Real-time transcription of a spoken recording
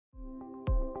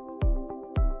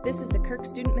This is the Kirk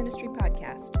Student Ministry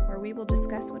Podcast, where we will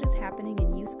discuss what is happening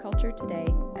in youth culture today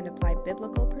and apply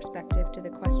biblical perspective to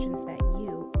the questions that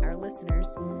you, our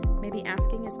listeners, may be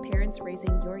asking as parents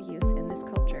raising your youth in this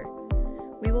culture.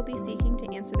 We will be seeking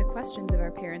to answer the questions of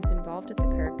our parents involved at the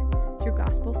Kirk through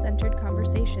gospel-centered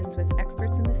conversations with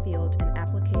experts in the field and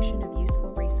application of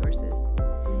useful resources.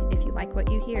 If you like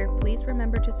what you hear, please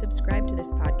remember to subscribe to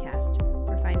this podcast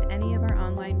or find any of our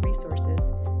online resources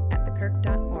at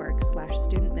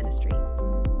thekirk.org/student-ministry.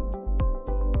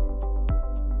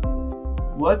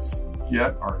 Let's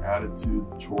get our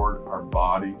attitude toward our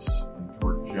bodies and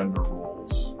toward gender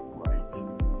roles right.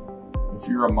 If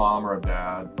you're a mom or a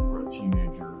dad or a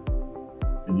teenager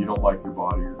and you don't like your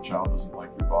body, your child doesn't like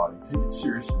your body, take it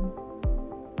seriously,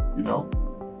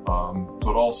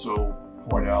 but also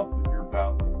point out that you're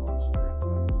battling a lot of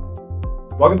stereotypes.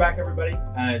 Welcome back, everybody,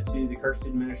 to the Kirk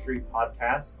Student Ministry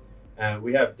Podcast.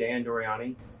 We have Dan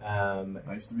Doriani.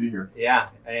 Nice to be here. Yeah,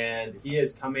 and he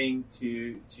is coming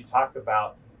to talk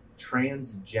about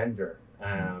transgender.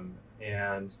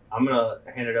 And I'm going to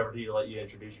hand it over to you to let you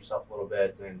introduce yourself a little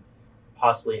bit and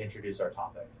possibly introduce our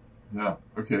topic. Yeah,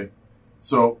 okay.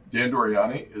 So Dan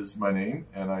Doriani is my name,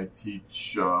 and I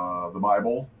teach the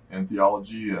Bible and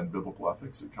theology and biblical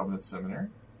ethics at Covenant Seminary.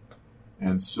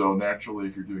 And so naturally,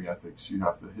 if you're doing ethics, you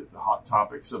have to hit the hot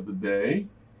topics of the day.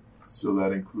 So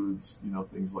that includes,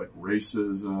 things like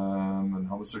racism and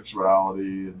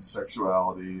homosexuality and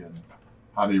sexuality and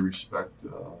how do you respect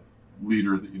a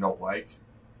leader that you don't like.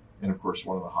 And of course,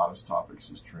 one of the hottest topics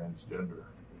is transgender.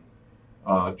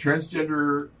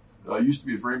 Transgender used to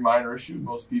be a very minor issue.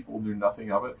 Most people knew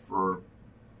nothing of it for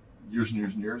years and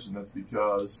years and years. And that's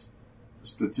because,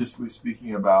 statistically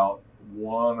speaking, about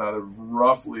one out of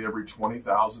roughly every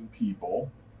 20,000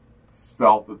 people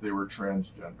felt that they were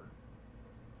transgender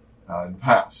in the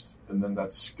past. And then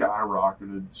that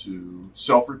skyrocketed to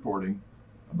self-reporting.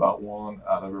 About one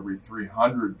out of every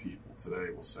 300 people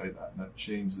today will say that. And that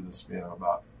changed in the span of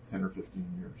about 10 or 15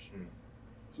 years.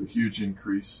 So a huge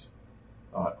increase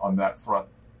on that front.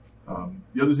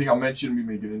 The other thing I'll mention, we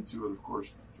may get into it, of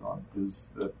course, John, is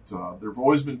that there have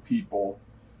always been people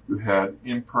who had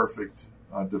imperfect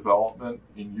development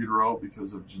in utero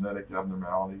because of genetic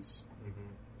abnormalities.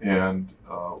 And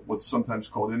what's sometimes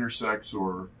called intersex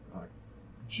or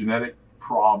genetic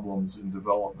problems in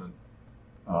development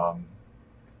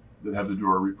that have to do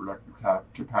with our reproductive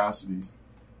capacities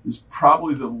is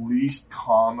probably the least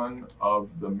common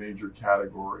of the major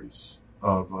categories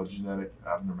of genetic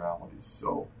abnormalities.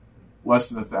 So less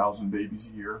than 1,000 babies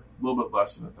a year, a little bit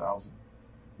less than 1,000.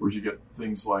 Whereas you get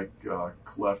things like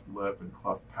cleft lip and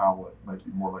cleft palate might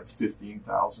be more like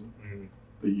 15,000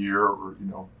 a year, or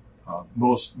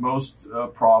most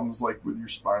problems like with your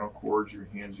spinal cords, your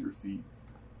hands, your feet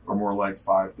are more like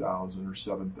 5,000 or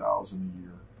 7,000 a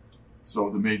year. So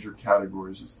the major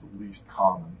categories is the least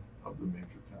common of the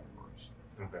major categories.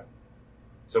 Okay.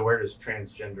 So where does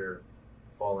transgender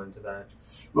fall into that?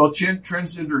 Well,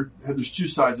 transgender, there's two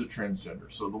sides of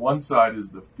transgender. So the one side is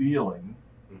the feeling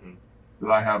that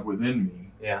I have within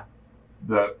me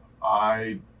that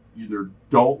I either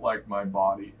don't like my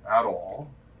body at all,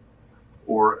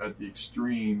 or at the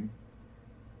extreme,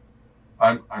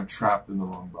 I'm trapped in the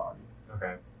wrong body.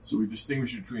 Okay. So we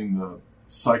distinguish between the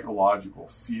psychological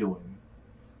feeling,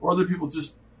 or other people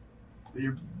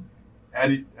they're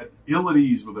at ill at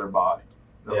ease with their body.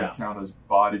 That would count as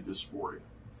body dysphoria.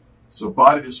 So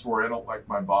body dysphoria, I don't like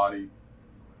my body,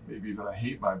 maybe even I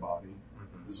hate my body,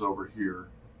 is over here.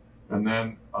 And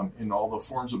then in all the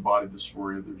forms of body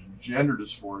dysphoria, there's gender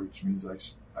dysphoria, which means I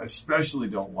especially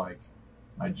don't like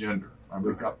my gender. I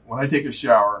wake up, when I take a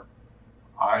shower,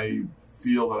 I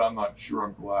feel that I'm not sure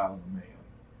I'm glad I'm a man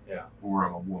or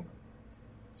I'm a woman.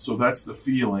 So that's the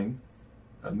feeling.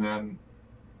 And then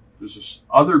there's this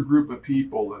other group of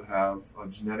people that have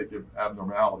genetic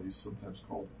abnormalities, sometimes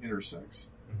called intersex.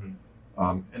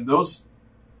 And those,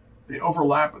 they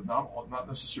overlap, but not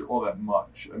necessarily all that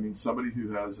much. I mean, somebody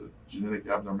who has a genetic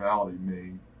abnormality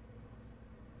may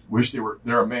wish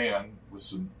they're a man with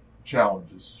some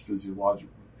challenges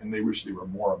physiologically, and they wish they were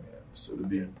more a man. So to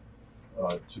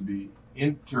be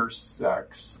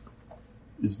intersex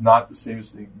is not the same as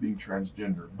being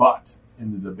transgender. But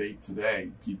in the debate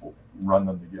today, people run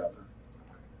them together.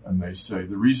 And they say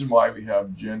the reason why we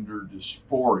have gender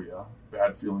dysphoria,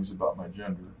 bad feelings about my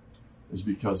gender, is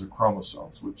because of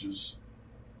chromosomes, which is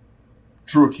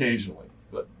true occasionally,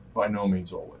 but by no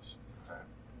means always.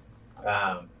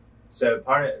 So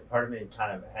part of me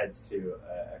kind of heads to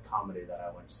a comedy that I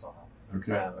once saw.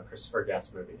 Okay. A Christopher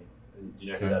Guest movie Do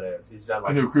you know who that is? He's done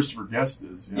I know who Christopher Guest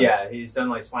is. Yes. Yeah, he's done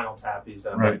like Spinal Tap. He's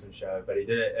done a Right. wrestling show, but he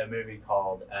did a movie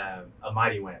called A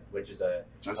Mighty Wind, which is a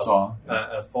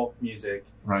folk music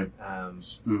Right.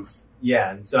 Spoof.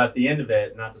 Yeah, and so at the end of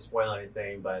it, not to spoil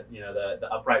anything, but you know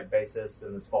the upright bassist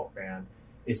in this folk band,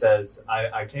 he says,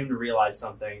 I came to realize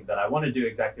something, that I want to do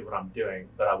exactly what I'm doing,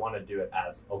 but I want to do it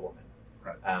as a woman.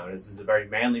 Right. This is a very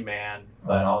manly man,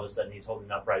 but Uh-huh. all of a sudden he's holding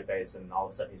an upright bass, and all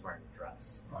of a sudden he's wearing a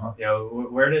dress. Uh-huh. You know,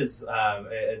 where does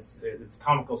it's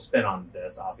comical spin on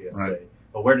this, obviously, Right.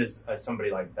 but where does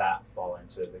somebody like that fall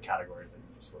into the categories that you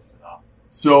just listed off?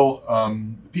 So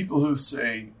the people who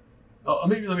say, let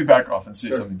me back off and say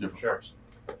Sure. something different Sure. first.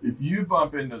 If you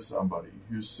bump into somebody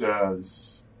who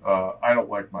says, I don't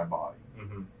like my body,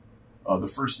 Mm-hmm. the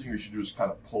first thing you should do is kind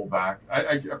of pull back.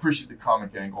 I appreciate the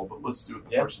comic angle, but let's do it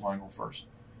the Yeah. personal angle first.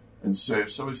 And say,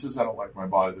 if somebody says, I don't like my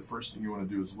body, the first thing you want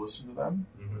to do is listen to them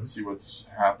Mm-hmm. and see what's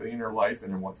happening in their life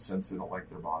and in what sense they don't like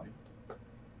their body.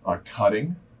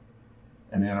 Cutting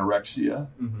and anorexia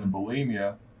Mm-hmm. and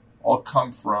bulimia all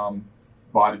come from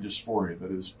body dysphoria,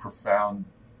 that is profound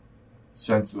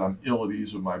sense that I'm ill at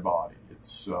ease with my body.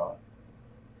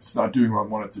 It's not doing what I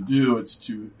want it to do.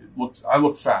 I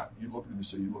look fat. You look at them and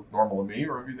say, you look normal to me,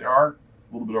 or maybe they are a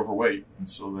little bit overweight, and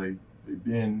so they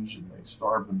binge and they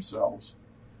starve themselves.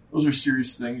 Those are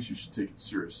serious things. You should take it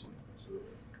seriously.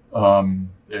 And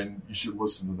you should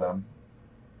listen to them.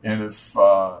 And if,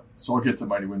 so I'll get to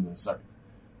Mighty Wind in a second.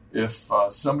 If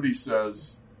somebody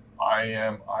says,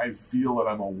 I feel that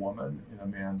I'm a woman in a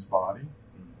man's body,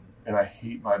 and I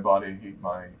hate my body, I hate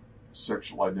my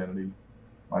sexual identity,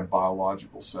 my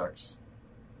biological sex,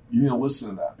 you need to listen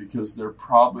to that, because they're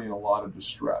probably in a lot of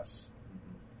distress,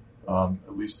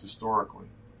 at least historically.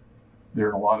 They're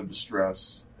in a lot of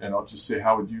distress, and I'll just say,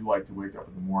 how would you like to wake up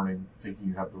in the morning thinking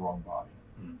you have the wrong body?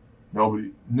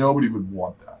 Nobody would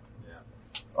want that.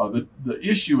 Yeah. The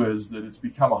issue is that it's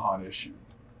become a hot issue.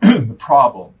 The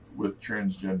problem with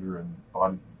transgender and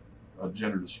body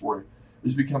gender dysphoria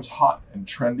is it becomes hot and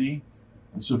trendy,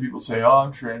 and so people say, "Oh,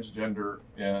 I'm transgender,"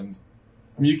 and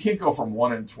I mean, you can't go from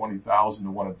 1 in 20,000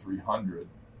 to 1 in 300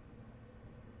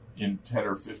 in 10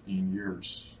 or 15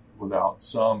 years without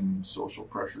some social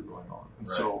pressure going on, and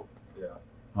Right. so, Yeah.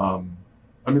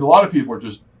 I mean, a lot of people are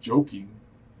just joking,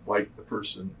 like the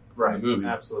person Right. in the movie.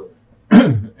 Absolutely.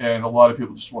 And a lot of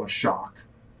people just want to shock.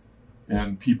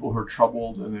 And people who are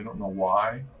troubled and they don't know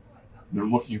why, they're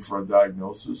looking for a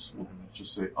diagnosis, will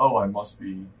just say, oh, I must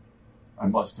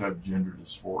have gender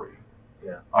dysphoria.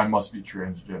 Yeah. I must be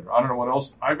transgender. I don't know what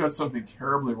else. I've got something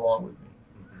terribly wrong with me.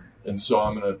 Mm-hmm. And so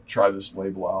I'm going to try this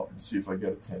label out and see if I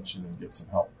get attention and get some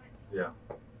help. Yeah.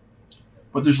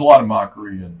 But there's a lot of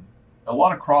mockery, and a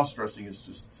lot of cross-dressing is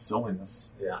just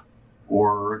silliness. Yeah.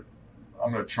 Or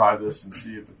I'm going to try this and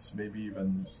see if it's maybe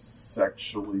even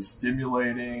sexually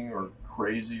stimulating or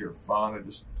crazy or fun.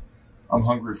 I'm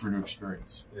hungry for a new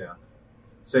experience. Yeah.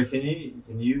 So can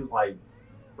you like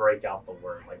break out the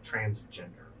word like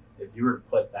transgender? If you were to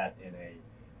put that in a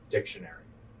dictionary,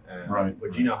 Right.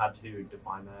 would you know how to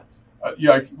define that?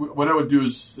 What I would do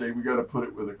is say we got to put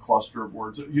it with a cluster of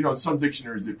words. You know, in some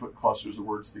dictionaries they put clusters of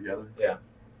words together. Yeah.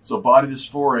 So body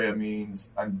dysphoria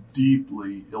means I'm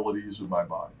deeply ill at ease with my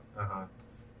body. Uh-huh.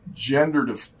 Gender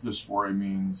dysphoria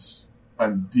means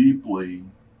I'm deeply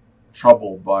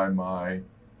troubled by my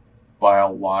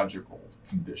biological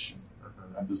condition. Uh-huh.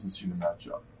 That doesn't seem to match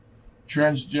up.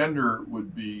 Transgender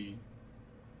would be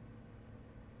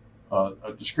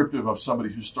a descriptive of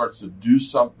somebody who starts to do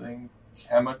something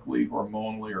chemically,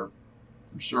 hormonally, or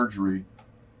through surgery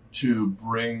to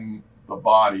bring the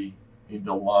body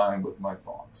into line with my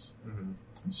thoughts. Mm-hmm.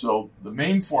 And so the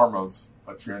main form of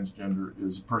a transgender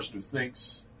is a person who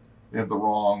thinks they have the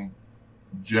wrong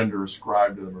gender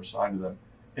ascribed to them or assigned to them,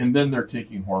 and then they're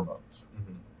taking hormones.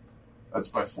 Mm-hmm. That's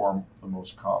by far the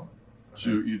most common. Okay.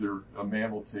 To either a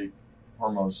man will take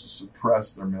hormones to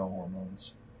suppress their male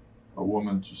hormones, a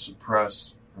woman to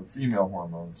suppress her female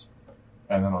hormones,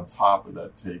 and then on top of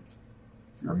that if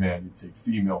you're a man, you take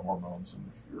female hormones, and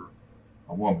if you're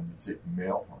a woman, you take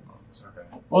male hormones. Okay.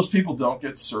 Most people don't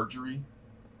get surgery.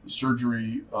 The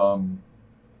surgery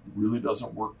really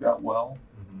doesn't work that well.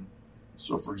 Mm-hmm.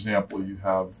 So, for example, you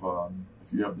have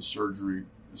if you have the surgery,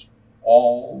 it's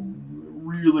all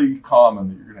really common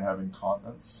that you're going to have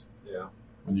incontinence. Yeah.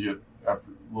 When you get after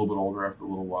a little bit older, after a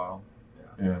little while,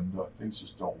 Yeah. and things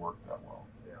just don't work that well.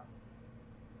 Yeah.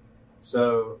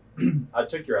 So I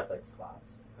took your ethics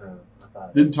class. I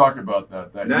thought Didn't talk about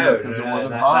that year because it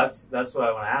wasn't hot. That's what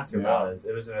I want to ask you Yeah. about. Is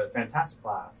it was a fantastic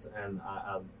class, and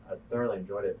I thoroughly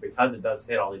enjoyed it because it does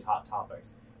hit all these hot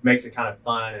topics. Makes it kind of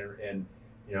fun and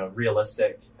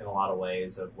realistic in a lot of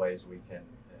ways we can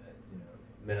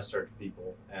minister to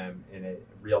people in a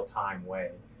real-time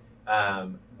way.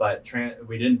 But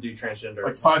we didn't do transgender.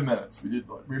 Like 5 minutes. We did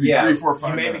maybe 3, 4,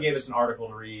 5 minutes. You maybe gave us an article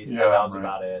to read. Yeah, that was right.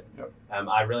 about it. Yep.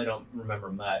 I really don't remember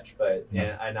much, but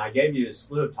and I gave you a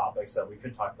slew of topics that we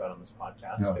could talk about on this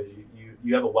podcast because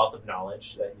you have a wealth of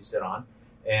knowledge that you sit on,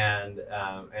 and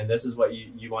this is what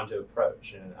you want to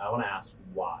approach, and I want to ask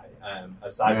why.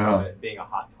 Aside from it being a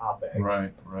hot topic,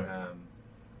 right.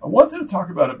 I wanted to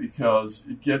talk about it because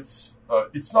it gets,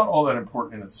 it's not all that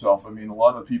important in itself. I mean, a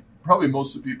lot of people, probably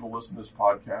most of the people listening to this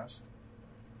podcast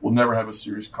will never have a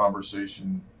serious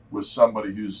conversation with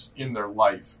somebody who's in their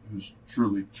life who's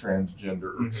truly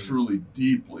transgender or truly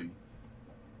deeply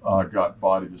got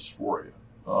body dysphoria.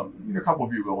 A couple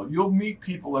of you will. You'll meet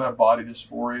people that have body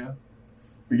dysphoria.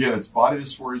 Again, it's body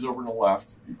dysphoria is over on the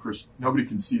left. Of course, nobody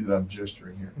can see that I'm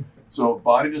gesturing here. So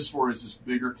body dysphoria is this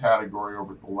bigger category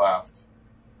over at the left.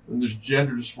 Then there's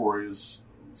gender dysphoria is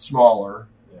smaller,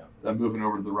 then moving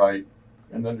over to the right.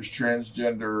 And then there's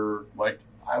transgender, like,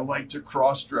 I like to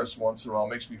cross-dress once in a while,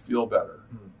 makes me feel better.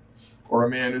 Or a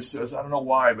man who says, I don't know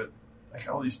why, but I got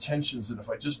all these tensions, and if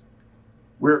I just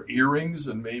wear earrings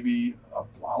and maybe a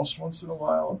blouse once in a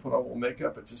while and put on a little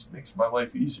makeup, it just makes my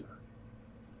life easier.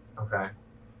 Okay.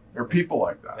 There are people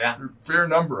like that. Yeah. There are a fair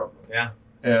number of them. Yeah.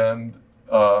 And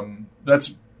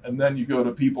and then you go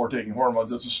to people who are taking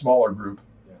hormones, that's a smaller group.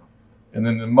 And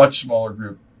then the much smaller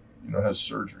group, has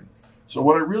surgery. So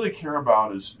what I really care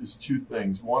about is two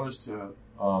things. One is to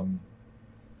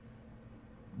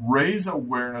raise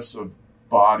awareness of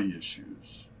body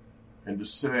issues, and to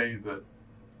say that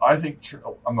I think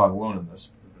I'm not alone in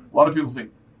this. A lot of people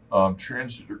think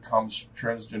transgender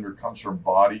comes from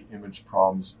body image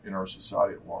problems in our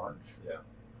society at large. Yeah.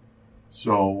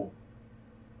 So,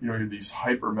 you have these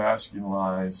hyper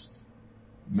masculinized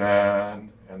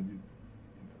men and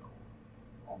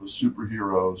the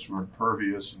superheroes who are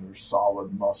impervious and they're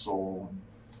solid muscle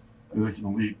and they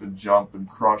can leap and jump and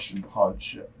crush and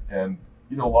punch. And,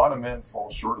 a lot of men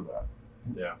fall short of that.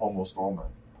 Yeah. Almost all men.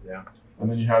 Yeah. And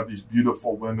then you have these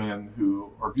beautiful women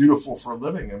who are beautiful for a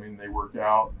living. I mean, they work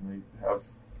out and they have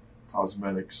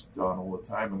cosmetics done all the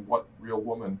time. And what real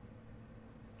woman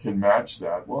can match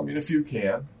that? Well, a few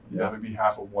can. Maybe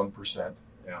half of 1%.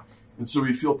 Yeah. And so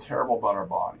we feel terrible about our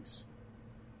bodies.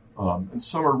 And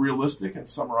some are realistic and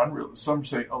some are unrealistic. Some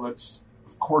say, that's,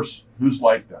 of course, who's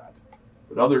like that?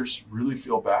 But others really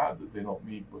feel bad that they don't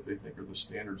meet what they think are the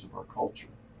standards of our culture.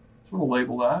 So I want to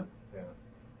label that. Yeah.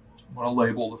 I want to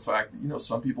label the fact that,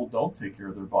 some people don't take care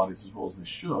of their bodies as well as they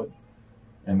should.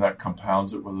 And that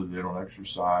compounds it, whether they don't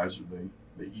exercise or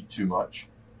they eat too much.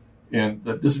 And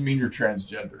that doesn't mean you're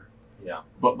transgender. Yeah.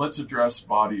 But let's address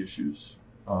body issues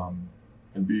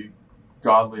and be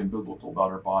godly and biblical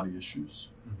about our body issues.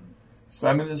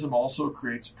 Feminism also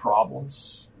creates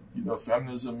problems.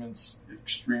 Feminism in its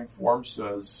extreme form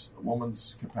says a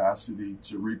woman's capacity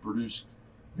to reproduce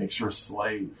makes her a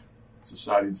slave.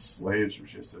 Society enslaves her.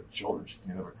 She has to have children. She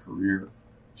can't have a career.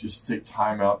 She has to take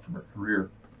time out from her career.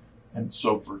 And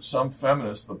so for some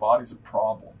feminists, the body's a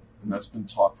problem. And that's been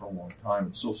taught for a long time.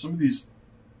 And so some of these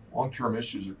long-term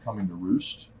issues are coming to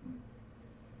roost.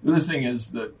 The other thing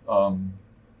is that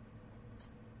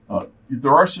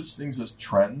there are such things as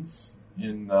trends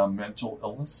in mental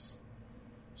illness.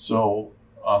 So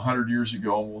 100 years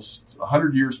ago, almost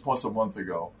 100 years plus a month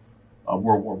ago,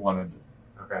 World War I ended.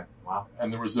 Okay, wow.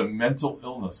 And there was a mental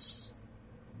illness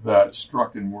that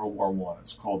struck in World War I.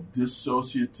 It's called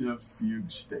dissociative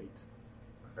fugue state.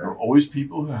 Okay. There are always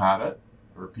people who had it.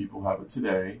 There are people who have it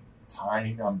today.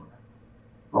 Tiny number.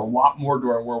 But a lot more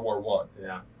during World War I.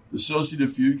 Yeah.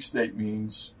 Dissociative fugue state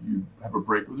means you have a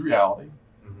break with reality.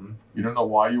 You don't know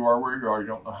why you are where you are. You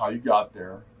don't know how you got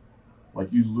there.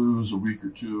 Like you lose a week or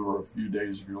two or a few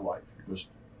days of your life.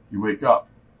 You wake up.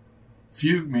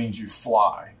 Fugue means you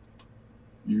fly.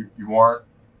 You were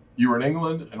in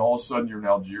England and all of a sudden you're in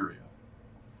Algeria.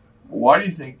 Why do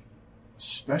you think,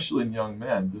 especially in young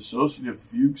men, dissociative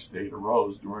fugue state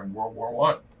arose during World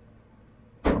War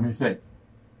I? Let me think.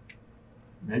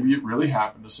 Maybe it really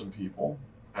happened to some people,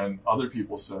 and other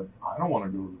people said, I don't want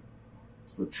to go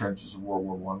to the trenches of World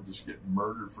War I and just get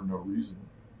murdered for no reason.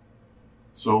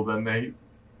 So then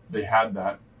they had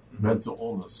that mental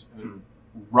illness, and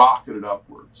it rocketed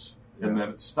upwards, and then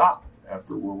it stopped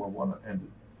after World War I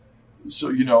ended.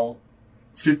 So,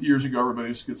 50 years ago, everybody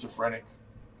was schizophrenic.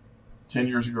 10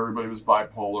 years ago, everybody was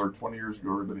bipolar. 20 years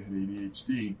ago, everybody had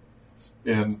ADHD.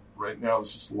 And right now,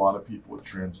 there's just a lot of people with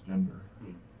transgender.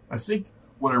 I think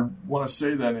what I want to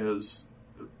say then is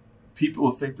people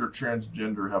who think they're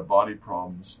transgender, have body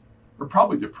problems, are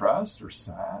probably depressed or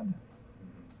sad.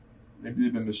 Maybe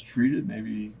they've been mistreated.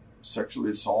 Maybe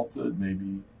sexually assaulted,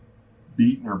 maybe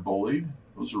beaten or bullied.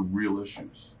 Those are real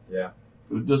issues. Yeah.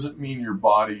 But it doesn't mean you're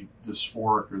body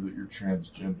dysphoric or that you're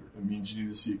transgender. It means you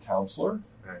need to see a counselor,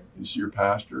 right. You see your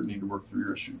pastor, need to work through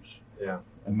your issues. Yeah.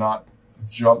 And not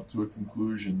jump to a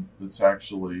conclusion that's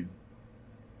actually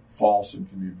false and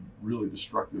can be really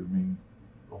destructive. I mean,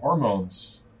 the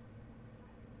hormones,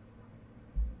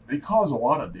 they cause a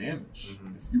lot of damage.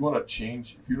 Mm-hmm. If you want to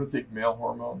change, if you want to take male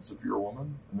hormones, if you're a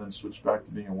woman, and then switch back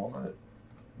to being a woman, it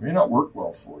may not work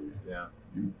well for you. Yeah.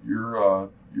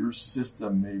 Your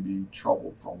system may be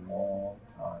troubled for a long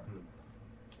time.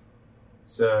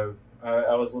 So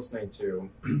I was listening to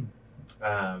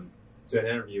an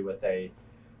interview with it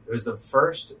was the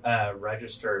first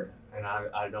registered, and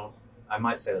I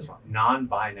might say this wrong,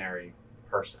 non-binary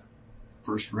person.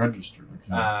 First registered,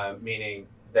 okay. Meaning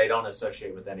they don't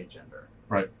associate with any gender.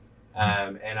 Right.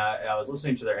 And I was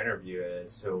listening to their interview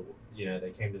as to,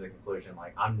 they came to the conclusion,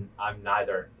 like, I'm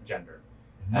neither gender.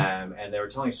 Mm-hmm. And they were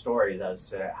telling stories as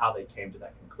to how they came to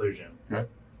that conclusion. Okay.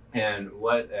 And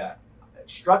what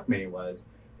struck me was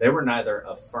they were neither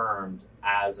affirmed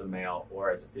as a male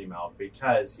or as a female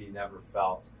because he never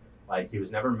felt like he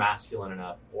was never masculine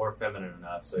enough or feminine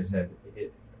enough. So he said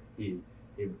he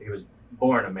was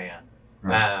born a man.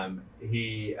 Right.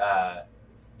 He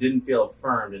didn't feel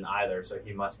affirmed in either, so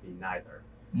he must be neither.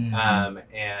 Mm-hmm.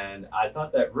 And I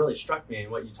thought that really struck me.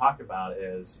 And what you talk about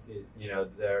is,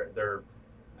 they're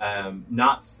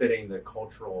not fitting the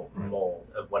cultural mold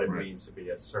of what it means to be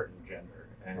a certain gender.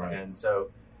 And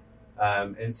so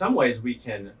in some ways we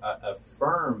can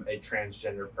affirm a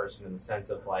transgender person in the sense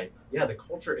of like, the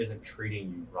culture isn't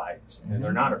treating you right. Mm-hmm. And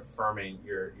they're not affirming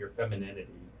your femininity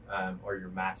or your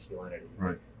masculinity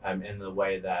in the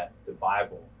way that the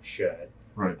Bible should.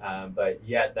 Right. But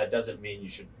yet that doesn't mean you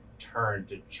should turn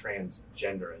to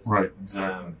transgenderism. Right,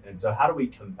 exactly. And so how do we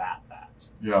combat that?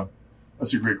 Yeah,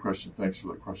 that's a great question. Thanks for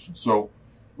that question. So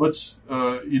let's,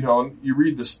 you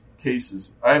read this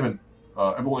cases. I've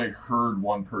only heard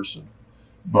one person,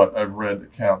 but I've read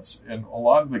accounts. And a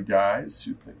lot of the guys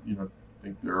who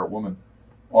think they're a woman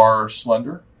are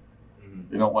slender.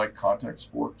 Mm-hmm. They don't like contact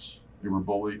sports. They were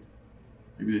bullied.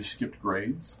 Maybe they skipped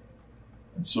grades.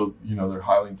 And so, they're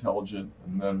highly intelligent,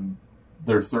 and then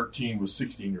they're 13 with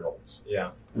 16-year-olds.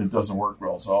 Yeah. And it doesn't work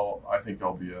well. So I think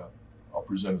I'll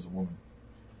present as a woman.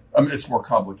 I mean, it's more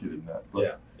complicated than that.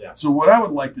 But, yeah. So what I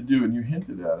would like to do, and you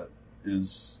hinted at it,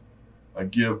 is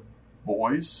give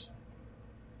boys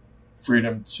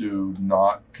freedom to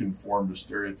not conform to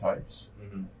stereotypes,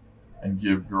 mm-hmm. and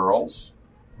give girls,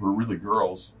 who are really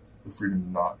girls, the freedom to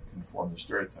not conform to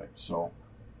stereotypes. So,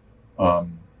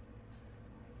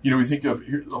 we think of,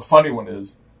 the funny one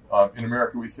is, in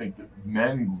America, we think that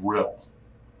men grill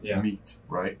meat,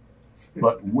 right?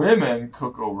 But women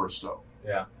cook over a stove.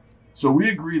 Yeah. So we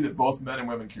agree that both men and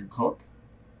women can cook,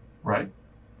 right?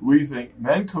 We think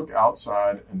men cook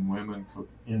outside and women cook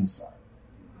inside.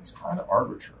 It's kind of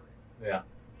arbitrary. Yeah.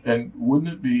 And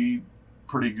wouldn't it be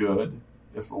pretty good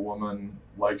if a woman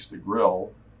likes to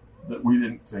grill that we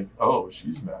didn't think, oh,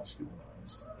 she's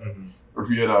masculinized? Mm-hmm. Or if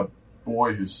you had a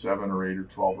boy who's 7 or 8 or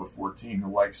 12 or 14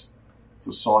 who likes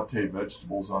to saute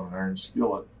vegetables on an iron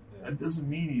skillet, that doesn't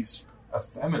mean he's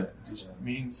effeminate. It just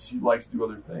means he likes to do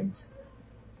other things.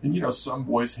 And, some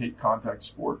boys hate contact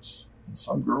sports, and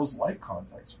some girls like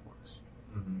contact sports.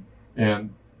 Mm-hmm.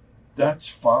 And that's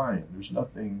fine. There's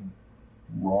nothing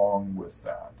wrong with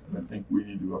that. And I think we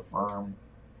need to affirm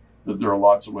that there are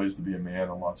lots of ways to be a man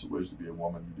and lots of ways to be a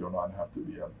woman. You do not have to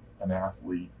be an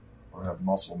athlete or have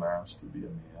muscle mass to be a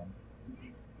man.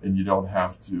 And you don't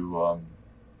have to,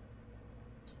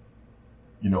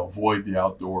 avoid the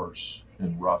outdoors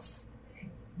and rough,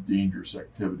 dangerous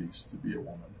activities to be a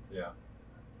woman. Yeah.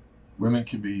 Women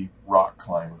can be rock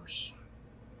climbers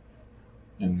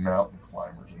and mountain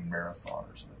climbers and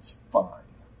marathoners, and it's fine.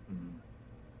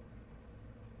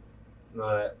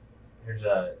 Mm-hmm. Here's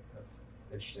an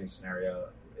interesting scenario.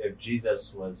 If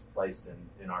Jesus was placed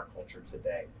in our culture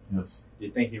today, yes, do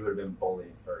you think he would have been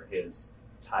bullied for his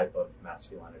type of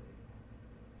masculinity?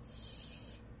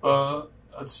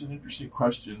 That's an interesting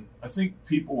question. I think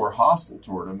people were hostile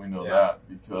toward him. We know that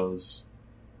because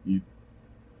he,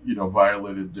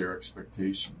 violated their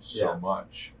expectations so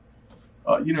much.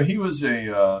 He was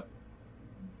our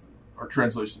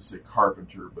translations say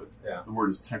carpenter, but the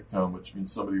word is tecton, which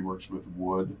means somebody who works with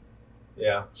wood,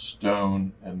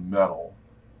 stone, and metal.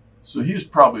 So he was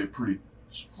probably a pretty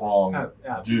strong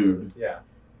dude. Yeah.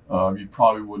 You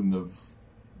probably wouldn't have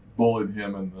bullied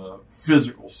him in the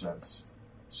physical sense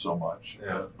so much.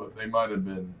 But they might have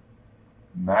been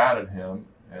mad at him,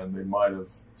 and they might have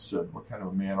said, what kind of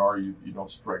a man are you? You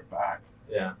don't strike back.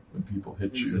 Yeah. when people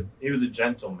hit you. He was a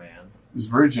gentle man. He was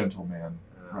a very gentle man.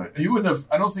 Right. He wouldn't have.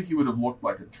 I don't think he would have looked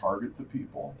like a target to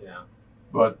people. Yeah.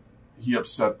 But he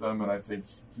upset them, and I think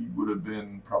he would have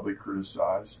been probably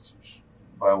criticized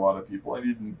by a lot of people. And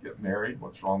he didn't get married.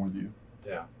 What's wrong with you?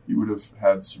 Yeah. He would have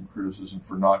had some criticism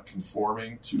for not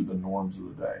conforming to the norms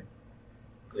of the day.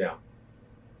 Yeah.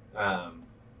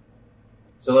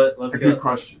 So let's Good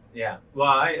question. Yeah.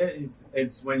 Well,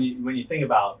 it's when you think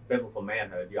about biblical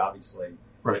manhood, you obviously,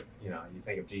 right. You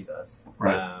think of Jesus,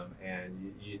 right?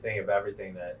 And you think of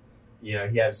everything that, he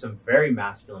had some very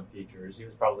masculine features. He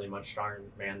was probably a much stronger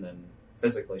man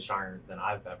physically stronger than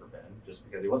I've ever been, just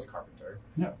because he was a carpenter.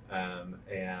 Yeah.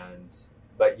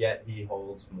 But yet he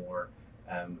holds more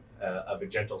of a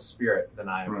gentle spirit than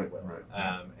I ever will,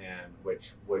 and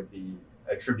which would be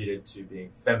attributed to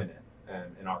being feminine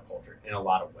in our culture in a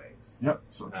lot of ways. Yep,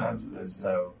 sometimes it is.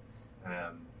 So,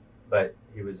 but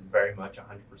he was very much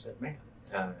 100% man.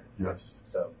 Yes.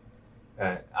 So,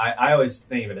 I always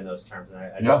think of it in those terms, and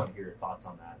I just want to hear your thoughts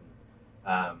on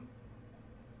that.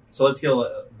 So let's get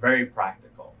very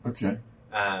practical. Okay.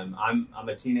 I'm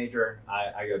a teenager.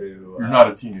 I go to. You're not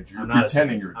a teenager. You're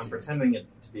pretending you're a teenager. I'm pretending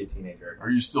to be a teenager. Are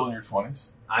you still in your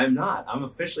 20s? I'm not. I'm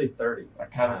officially 30. I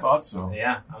kind of thought so.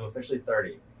 Yeah, I'm officially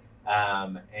 30.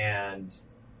 And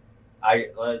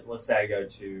let's say I go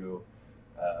to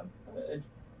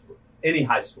any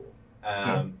high school.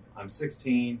 I'm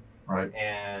 16. Right.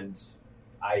 And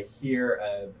I hear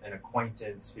of an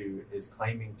acquaintance who is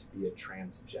claiming to be a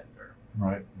transgender.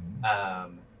 Right.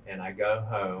 And I go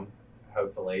home,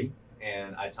 hopefully,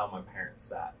 and I tell my parents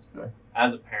that. Okay.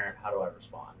 As a parent, how do I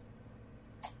respond?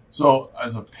 So,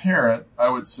 as a parent, I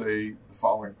would say the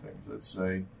following things. I'd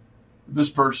say, if this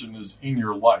person is in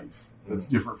your life, that's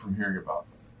different from hearing about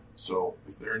them. So,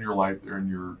 if they're in your life, they're in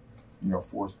your,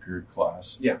 fourth period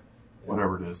class. Yeah.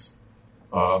 Whatever it is.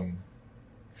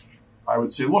 I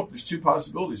would say, look, there's two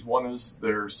possibilities. One is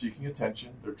they're seeking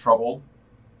attention. They're troubled.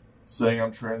 Saying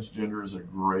I'm transgender is a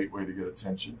great way to get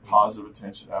attention, positive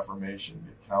attention, affirmation,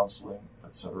 get counseling,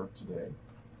 etc. today.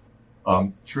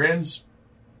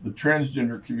 The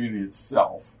transgender community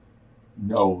itself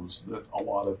knows that a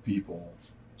lot of people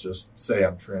just say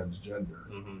I'm transgender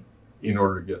in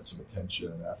order to get some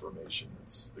attention and affirmation.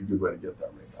 It's a good way to get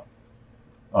that ring up.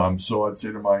 So I'd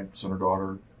say to my son or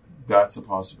daughter, that's a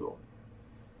possibility.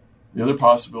 The other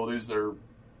possibility is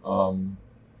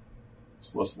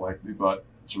it's less likely, but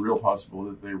it's a real possibility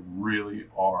that they really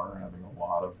are having a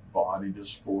lot of body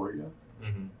dysphoria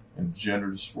and gender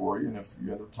dysphoria. And if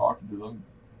you end up talking to them,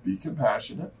 be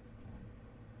compassionate.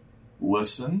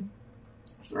 Listen.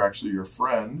 If they're actually your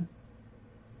friend,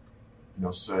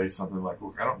 say something like,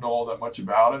 look, I don't know all that much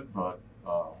about it, but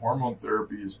hormone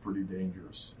therapy is pretty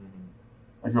dangerous.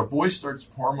 Like if a boy starts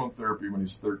hormone therapy when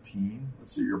he's 13,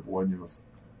 let's say you're a boy and you have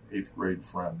an 8th grade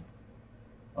friend.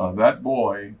 That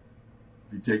boy,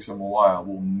 if he takes him a while,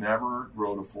 will never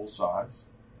grow to full size,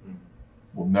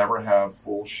 will never have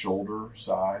full shoulder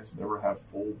size, never have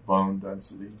full bone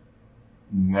density,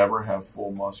 never have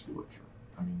full musculature.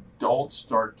 I mean, don't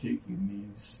start taking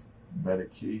these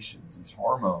medications, these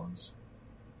hormones,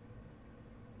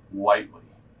 lightly.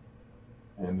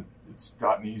 And it's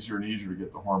gotten easier and easier to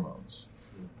get the hormones.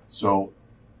 So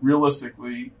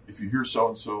realistically, if you hear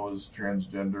so-and-so is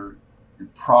transgender, you're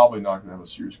probably not going to have a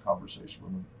serious conversation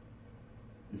with them.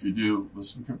 If you do,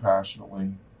 listen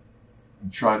compassionately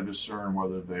and try to discern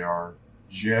whether they are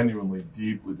genuinely,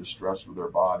 deeply distressed with their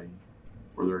body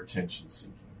or they're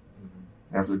attention-seeking.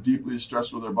 And if they're deeply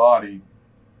distressed with their body,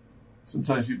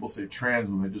 sometimes people say trans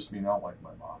when they just mean I don't like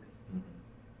my body.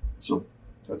 So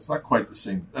that's not quite the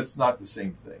same. That's not the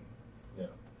same thing. Yeah.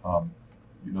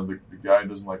 The guy who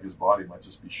doesn't like his body might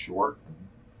just be short and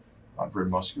not very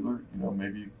muscular.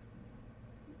 Maybe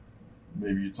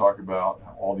you talk about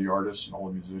all the artists and all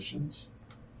the musicians.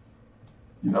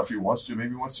 If he wants to,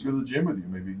 maybe he wants to go to the gym with you.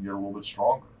 Maybe you can get a little bit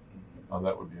stronger.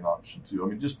 That would be an option too. I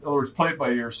mean, just in other words, play it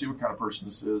by ear. See what kind of person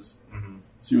this is.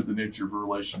 See what the nature of your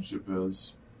relationship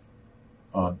is.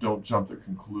 Don't jump to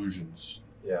conclusions.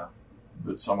 Yeah.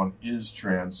 That someone is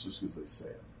trans just because they say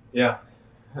it. Yeah.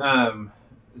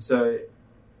 So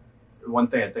one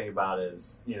thing I think about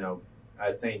is,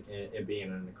 I think it being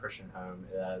in a Christian home,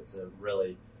 it's a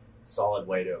really solid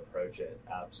way to approach it.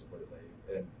 Absolutely.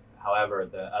 And however,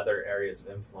 the other areas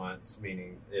of influence,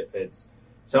 meaning if it's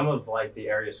some of like the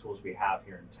area schools we have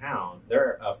here in town,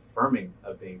 they're affirming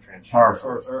of being transgender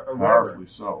or powerfully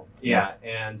so. Yeah.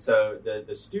 And so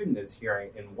the student is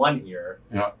hearing in one ear,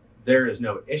 there is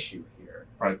no issue here.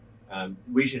 Right.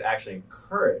 We should actually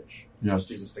encourage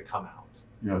students to come out.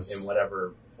 Yes. In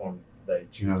whatever form they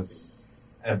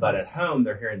choose to be. But at home,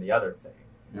 they're hearing the other thing.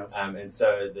 Yes. And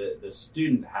so the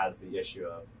student has the issue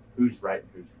of who's right and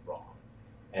who's wrong.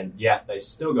 And yet they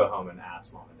still go home and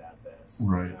ask mom and dad this.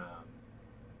 Right.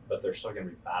 But they're still going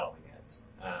to be battling it,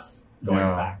 going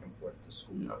back and forth to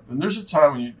school. Yeah. And there's a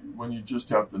time when you just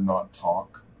have to not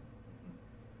talk.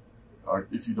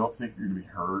 If you don't think you're going to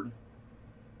be heard,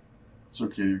 it's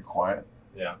okay to be quiet.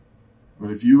 Yeah.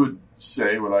 But if you would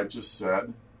say what I just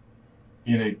said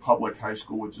in a public high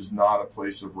school, which is not a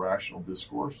place of rational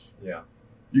discourse,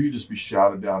 you could just be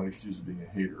shouted down and accused of being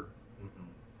a hater. Mm-hmm.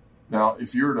 Now,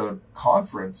 if you're at a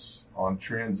conference on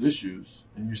trans issues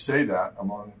and you say that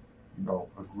among,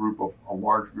 a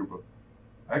large group of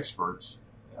experts,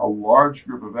 a large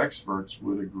group of experts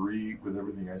would agree with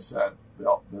everything I said.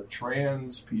 The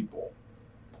trans people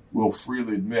will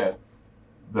freely admit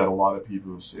that a lot of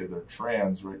people who say they're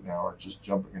trans right now are just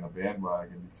jumping in a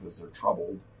bandwagon because they're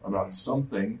troubled about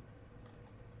something.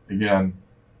 Again,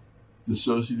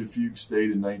 dissociative fugue state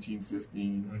in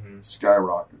 1915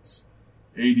 skyrockets.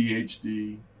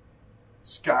 ADHD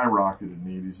skyrocketed in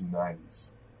the 80s and 90s.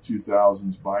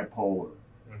 2000s bipolar.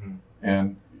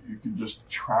 And you can just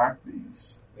track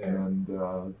these. And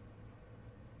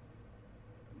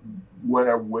when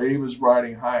a wave is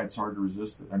riding high, it's hard to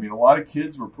resist it. I mean, a lot of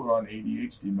kids were put on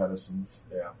ADHD medicines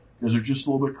because they're just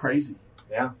a little bit crazy.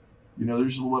 Yeah. They're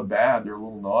just a little bit bad. They're a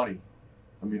little naughty.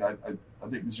 I mean, I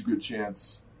think there's a good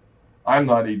chance. I'm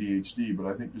not ADHD, but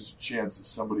I think there's a chance that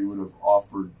somebody would have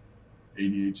offered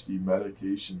ADHD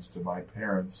medications to my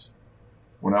parents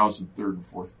when I was in 3rd and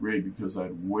 4th grade because I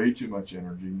had way too much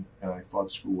energy and I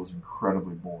thought school was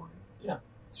incredibly boring. Yeah.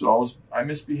 So I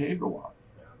misbehaved a lot.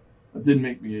 That didn't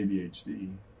make me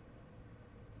ADHD.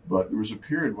 But there was a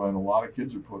period when a lot of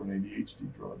kids were put on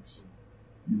ADHD drugs.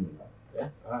 You know that. Yeah,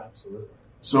 absolutely.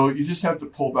 So you just have to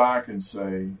pull back and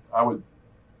say, I would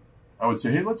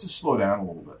say, hey, let's just slow down a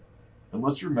little bit. And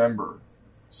let's remember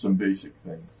some basic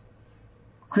things.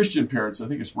 Christian parents, I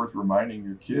think it's worth reminding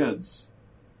your kids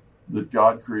that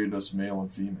God created us male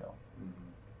and female.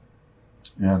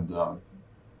 And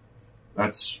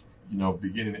that's,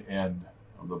 beginning to end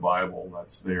of the Bible,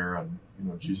 that's there. And,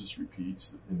 Jesus repeats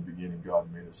that in the beginning,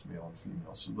 God made us male and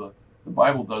female. So the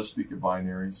Bible does speak of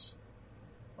binaries.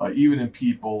 Even in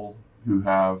people who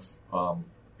have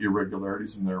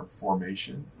irregularities in their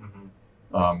formation,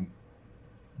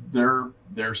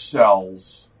 their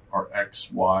cells are X,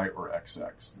 Y, or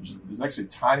XX. There's actually a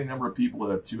tiny number of people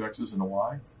that have 2 X's and a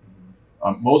Y.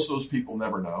 Most of those people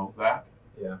never know that.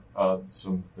 Yeah.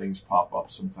 Some things pop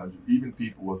up sometimes. Even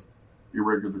people with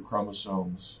irregular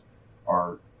chromosomes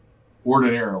are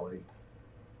ordinarily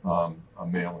a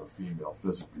male or female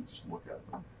physically. Just look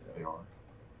at them. They are.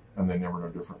 And they never know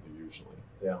differently usually.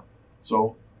 Yeah.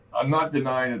 So I'm not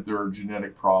denying that there are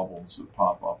genetic problems that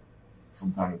pop up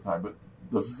from time to time, but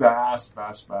the vast,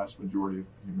 vast, vast majority of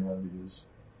humanity is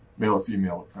male or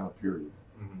female kind of period.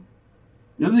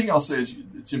 The other thing I'll say is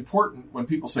it's important when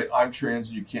people say I'm trans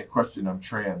and you can't question I'm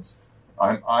trans.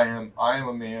 I am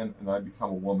a man and I become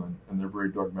a woman, and they're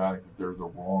very dogmatic that they're the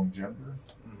wrong gender.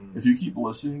 If you keep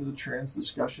listening to the trans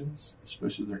discussions,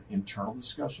 especially their internal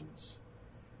discussions,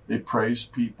 they praise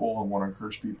people and want to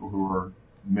encourage people who are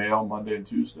male Monday and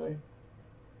Tuesday,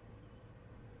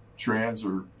 trans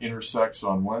or intersex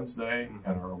on Wednesday,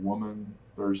 and are a woman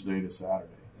Thursday to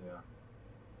Saturday. Yeah.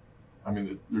 I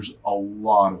mean, there's a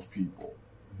lot of people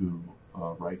who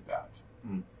write that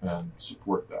and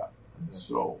support that. And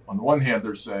so on the one hand,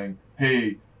 they're saying,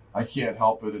 hey, I can't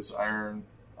help it. It's iron.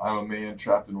 I'm a man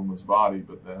trapped in a woman's body.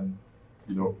 But then,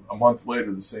 a month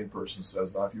later, the same person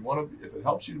says, now, if it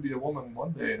helps you to be a woman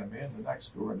one day and a man the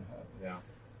next, go right ahead. Yeah.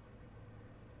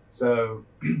 So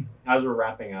as we're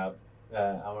wrapping up,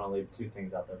 I want to leave 2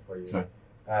 things out there for you. Okay.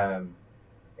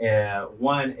 And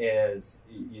one is,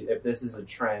 if this is a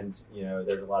trend,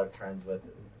 there's a lot of trends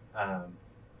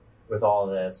with all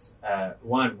this.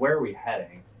 One, where are we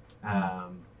heading?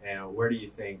 And where do you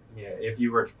think, if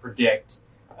you were to predict,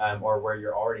 or where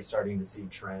you're already starting to see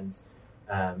trends?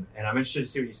 And I'm interested to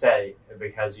see what you say,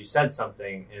 because you said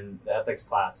something in the ethics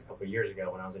class a couple of years ago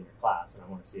when I was in your class, and I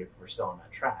want to see if we're still on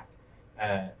that track.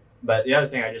 But the other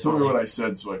thing I just tell me what I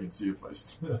said so I can see if I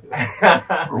still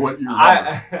or what you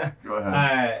remember. Go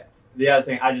ahead. The other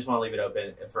thing, I just want to leave it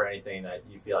open for anything that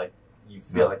you feel like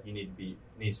like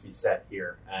needs to be said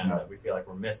here, and that we feel like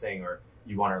we're missing, or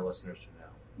you want our listeners to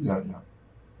know. Yeah.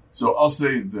 So I'll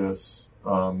say this.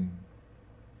 I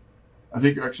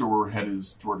think actually where we're headed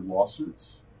is toward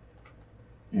lawsuits.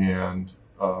 And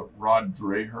Rod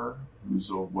Dreher,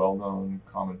 who's a well-known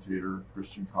commentator,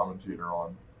 Christian commentator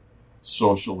on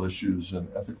social issues and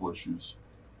ethical issues,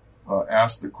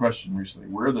 asked the question recently,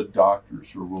 where are the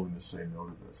doctors who are willing to say no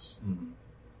to this?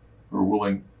 who are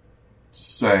willing to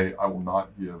say, I will not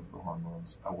give the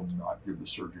hormones, I will not give the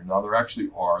surgery. Now, there actually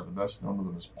are. The best known of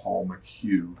them is Paul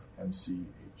McHugh,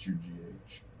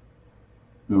 MCHUGH,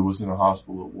 who was in a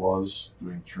hospital that was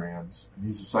doing trans. And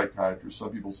he's a psychiatrist.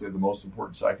 Some people say the most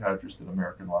important psychiatrist in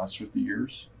America in the last 50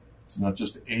 years. So not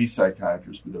just a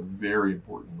psychiatrist, but a very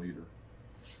important leader.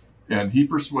 And he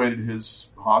persuaded his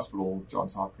hospital,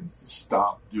 Johns Hopkins, to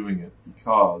stop doing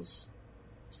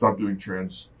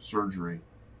trans surgery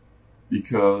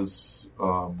because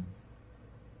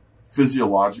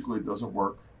physiologically it doesn't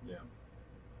work.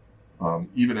 Yeah.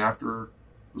 Even after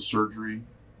the surgery,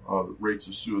 the rates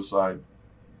of suicide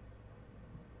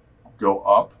go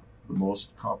up. The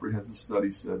most comprehensive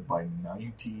study said by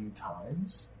 19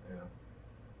 times.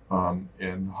 Yeah.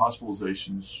 And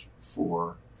hospitalizations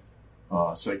for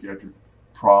psychiatric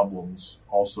problems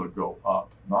also go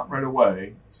up. Not right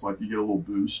away. It's like you get a little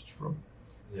boost from,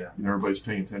 everybody's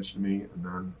paying attention to me, and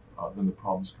then the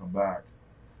problems come back.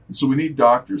 And so we need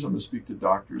doctors. I'm going to speak to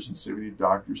doctors and say we need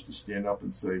doctors to stand up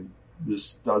and say,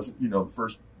 this doesn't, the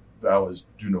first vow is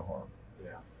do no harm.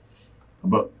 Yeah.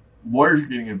 But lawyers are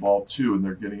getting involved too, and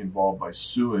they're getting involved by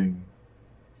suing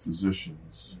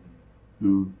physicians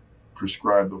who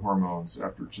prescribe the hormones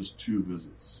after just 2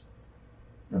 visits.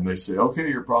 And they say, okay,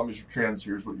 your problem is you're trans,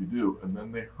 here's what you do. And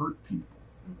then they hurt people.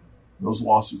 Those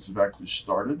lawsuits have actually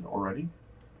started already.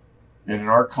 And in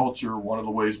our culture, one of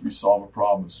the ways we solve a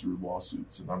problem is through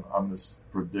lawsuits. And I'm going to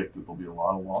predict that there'll be a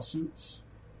lot of lawsuits.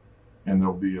 And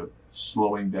there'll be a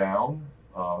slowing down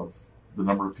of the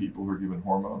number of people who are given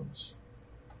hormones.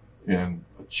 And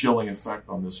a chilling effect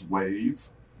on this wave.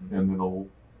 And it'll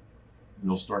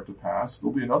start to pass.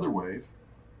 There'll be another wave.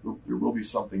 There will be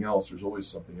something else. There's always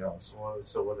something else.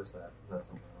 So what is that? Is that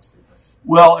something else, do you think?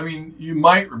 Well, I mean, you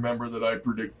might remember that I've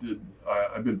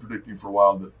been predicting for a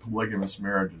while that polygamous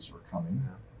marriages are coming.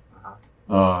 Yeah.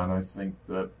 Uh-huh. And I think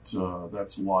that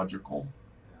that's logical,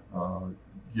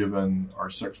 given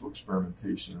our sexual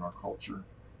experimentation in our culture.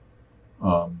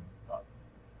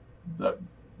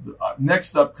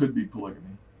 Next up could be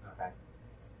polygamy. Okay.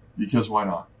 Because why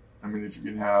not? I mean, if you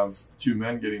can have 2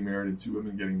 men getting married and 2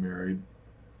 women getting married,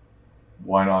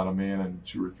 why not a man and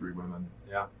 2 or 3 women?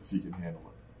 Yeah. If he can handle it.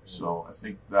 So I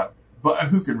think that, but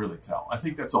who can really tell? I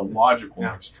think that's a logical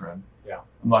next trend. Yeah.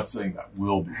 I'm not saying that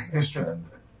will be the next trend.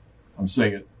 I'm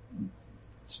saying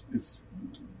it's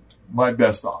my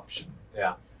best option.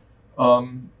 Yeah.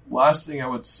 Last thing I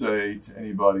would say to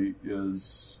anybody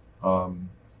is,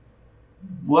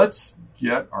 let's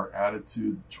get our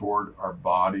attitude toward our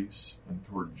bodies and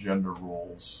toward gender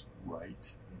roles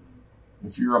right.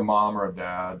 If you're a mom or a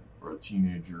dad or a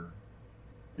teenager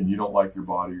and you don't like your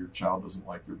body, your child doesn't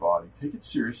like your body, take it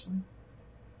seriously,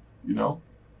 but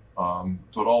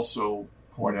also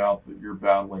point out that you're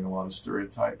battling a lot of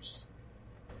stereotypes.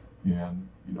 And,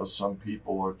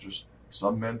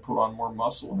 some men put on more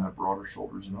muscle and have broader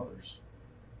shoulders than others.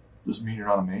 Doesn't mean you're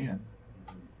not a man.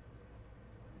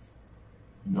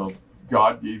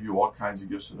 God gave you all kinds of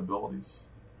gifts and abilities.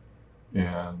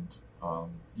 And,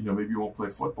 maybe you won't play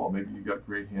football. Maybe you got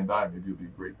great hand-eye. Maybe you'll be a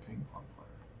great ping pong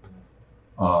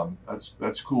player.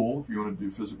 That's cool if you want to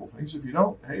do physical things. If you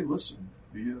don't, hey, listen,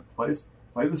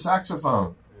 play the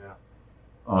saxophone.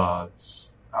 Yeah.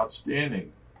 It's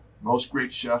outstanding. Most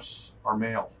great chefs are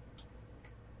male.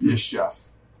 Be a chef.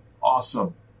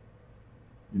 Awesome.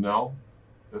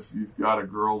 If you've got a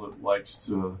girl that likes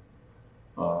to,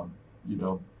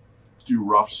 do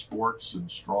rough sports and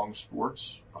strong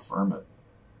sports, affirm it.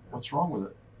 What's wrong with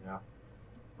it? Yeah.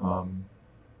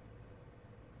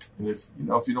 And if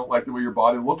you don't like the way your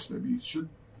body looks, maybe you should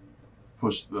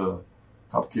push the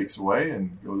cupcakes away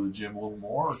and go to the gym a little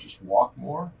more, or just walk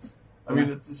more. I mean,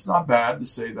 it's not bad to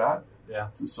say that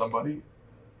to somebody.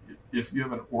 If you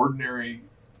have an ordinary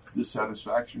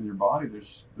dissatisfaction with your body,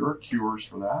 there are cures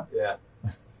for that. Yeah.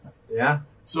 Yeah.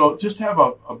 So just have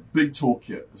a big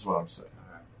toolkit is what I'm saying.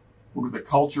 All right. Look at the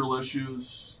cultural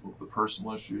issues, look at the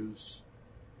personal issues.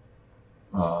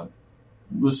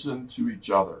 Listen to each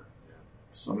other. Yeah.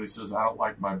 If somebody says, I don't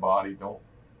like my body, don't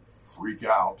freak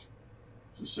out.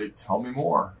 Just say, tell me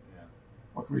more. Yeah.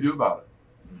 What can we do about it?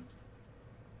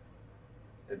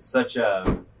 It's such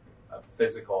a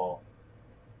physical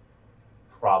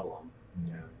problem.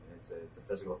 It's a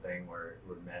physical thing where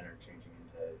men are changing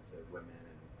into women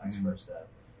and vice versa.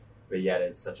 But yet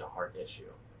it's such a hard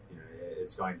issue.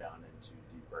 It's going down into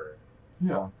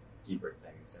deeper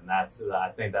things. And I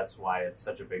think that's why it's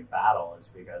such a big battle, is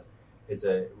because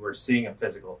we're seeing a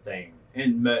physical thing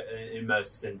in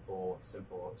most sinful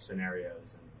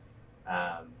scenarios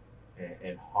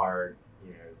and hard,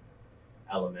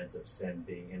 elements of sin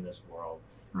being in this world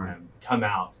Right. come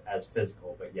out as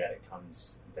physical, but yet it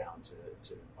comes down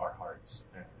to our hearts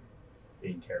and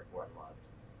being cared for and loved.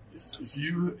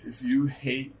 If you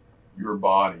hate your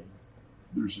body,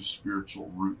 there's a spiritual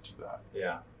root to that.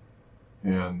 Yeah.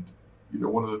 And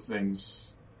one of the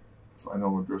things, if I know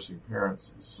I'm addressing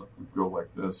parents, is we go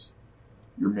like this: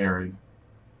 you're married.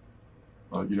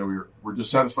 We're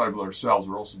dissatisfied with ourselves.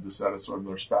 We're also dissatisfied with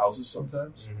our spouses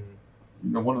sometimes.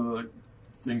 Mm-hmm. One of the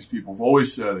things people have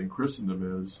always said in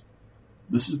Christendom is,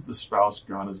 this is the spouse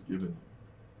God has given you.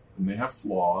 And they have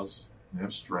flaws, and they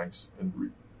have strengths,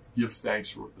 and give thanks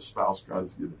for what the spouse God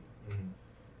has given you. Mm-hmm.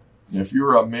 And if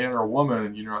you're a man or a woman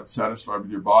and you're not satisfied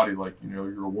with your body, like,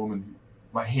 you're a woman,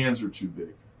 my hands are too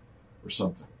big or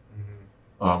something,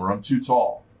 or I'm too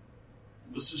tall.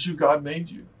 This is who God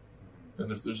made you.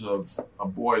 And if there's a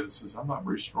boy that says, I'm not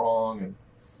very strong and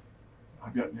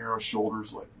I've got narrow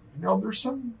shoulders, like, there's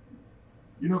some,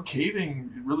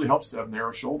 caving, it really helps to have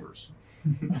narrow shoulders.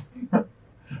 There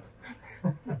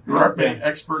aren't many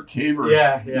expert cavers,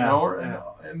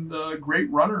 and great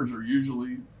runners are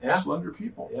usually slender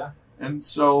people. Yeah. And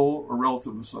so, or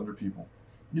relatively slender people.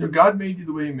 God made you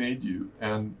the way He made you,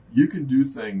 and you can do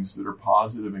things that are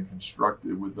positive and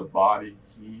constructive with the body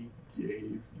He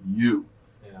gave you.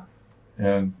 Yeah.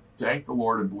 And thank the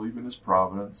Lord and believe in His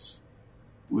providence.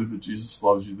 Believe that Jesus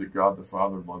loves you, that God the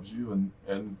Father loves you,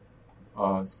 and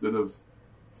instead of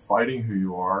fighting who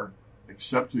you are,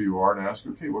 accept who you are and ask,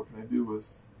 okay, what can I do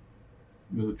with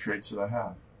the traits that I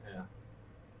have? Yeah.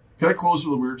 Can I close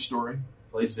with a weird story?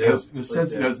 Please do. In a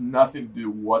sense, it has nothing to do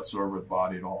whatsoever with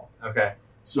body at all. Okay.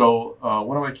 So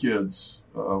one of my kids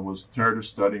was tired of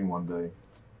studying one day,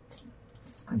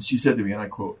 and she said to me, and I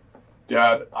quote,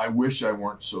 "Dad, I wish I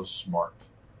weren't so smart.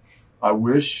 I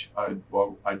wish I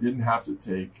didn't have to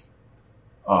take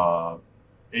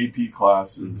AP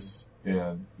classes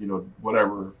and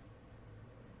whatever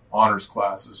honors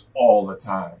classes all the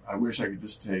time. I wish I could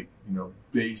just take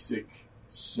basic,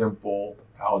 simple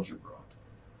algebra."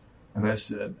 And I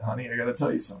said, "Honey, I got to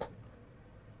tell you something.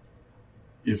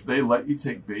 If they let you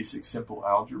take basic, simple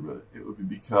algebra, it would be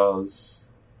because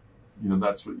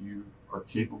that's what you are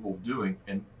capable of doing,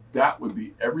 and that would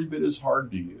be every bit as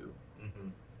hard to you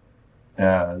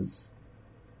as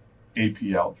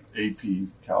AP algebra, AP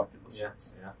calculus."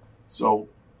 Yes. Yeah. So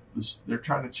they're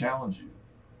trying to challenge you.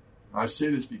 I say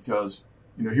this because,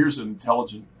 here's an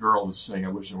intelligent girl who's saying, "I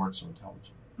wish I weren't so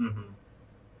intelligent." Mm-hmm.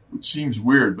 Which seems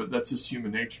weird, but that's just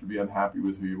human nature to be unhappy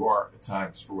with who you are at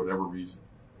times for whatever reason.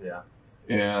 Yeah.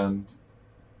 And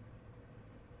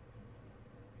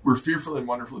we're fearfully and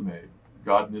wonderfully made.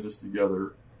 God knit us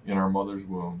together in our mother's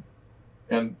womb.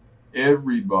 And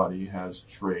everybody has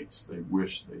traits they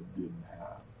wish they didn't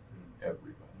have.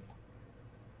 Everybody.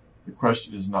 The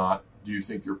question is not, do you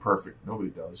think you're perfect? Nobody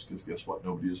does, because guess what?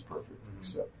 Nobody is perfect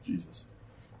except Jesus.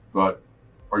 But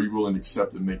are you willing to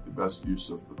accept and make the best use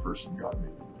of the person God made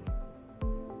you to be?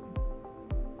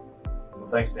 Well,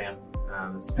 thanks, Dan.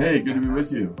 Hey, good to be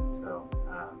with you. So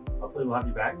hopefully we'll have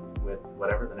you back with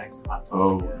whatever the next hot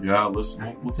topic is. Yeah,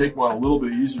 listen, we'll take one a little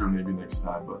bit easier maybe next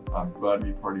time, but I'm glad to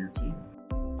be part of your team.